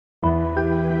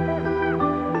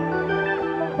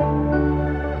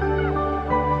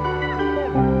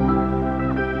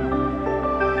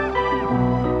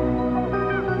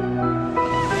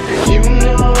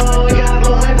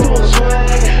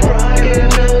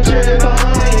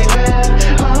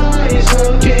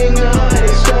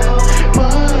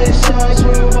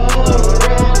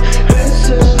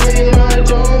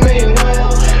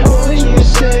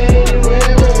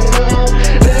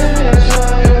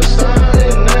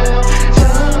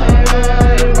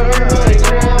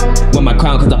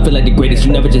like the greatest.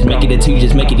 You never just make it until you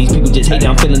just make it. These people just hate it.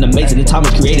 I'm feeling amazing. The time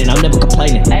is created. I'm never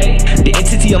complaining. The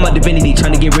entity of my divinity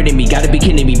trying to get rid of me. Gotta be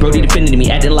kidding me. Brody defending me,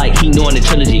 acting like he knowing the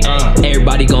trilogy.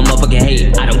 Everybody gon' motherfucking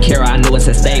hate. I don't care. I know it's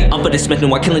at stake. I'm for the Smith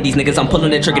while killing these niggas. I'm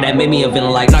pulling the trigger that made me a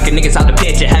villain. Like knocking niggas out the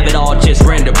picture. Have it all just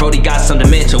render. Brody got some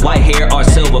dementia. White hair or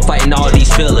silver, fighting all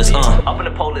these fillers. Up in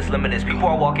the pole is limitless. People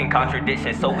are walking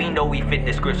contradictions, so we know we fit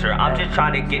the scripture. I'm just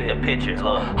trying to get the picture.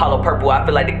 Hollow purple, I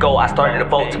feel like the goal. I started to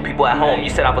vote to people at home. You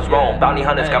said I was wrong. Bounty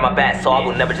hunters got my back, so I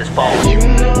will never just fall. You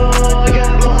know I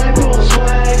got my full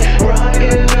swag,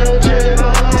 rockin' no drip,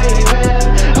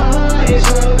 eyes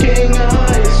looking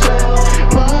eyes down,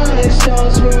 my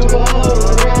stars move all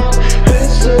around.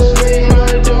 This is me,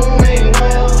 my domain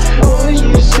well. What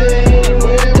you say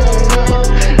with my mouth?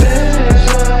 Next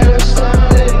night I'm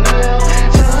starting now.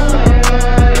 Time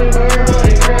I burn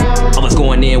my crown. I was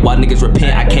going in while niggas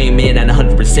repent. I came in at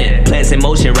 100%. Plans in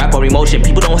motion, rap or emotion.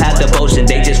 People don't have devotion.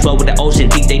 They just flow with the ocean.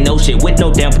 Think they know shit with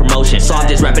no damn promotion. So I'm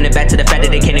just rapping it back to the fact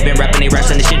that they can't even rap and they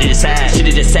raps and the shit is just sad. Shit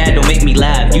is just sad, don't make me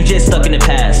laugh. You just stuck in the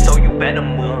past. So you better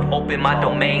move. Open my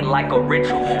domain like a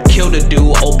ritual. Kill the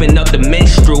dude, open up the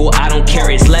menstrual. I don't care,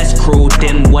 it's less cruel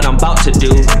than what I'm about to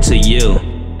do to you.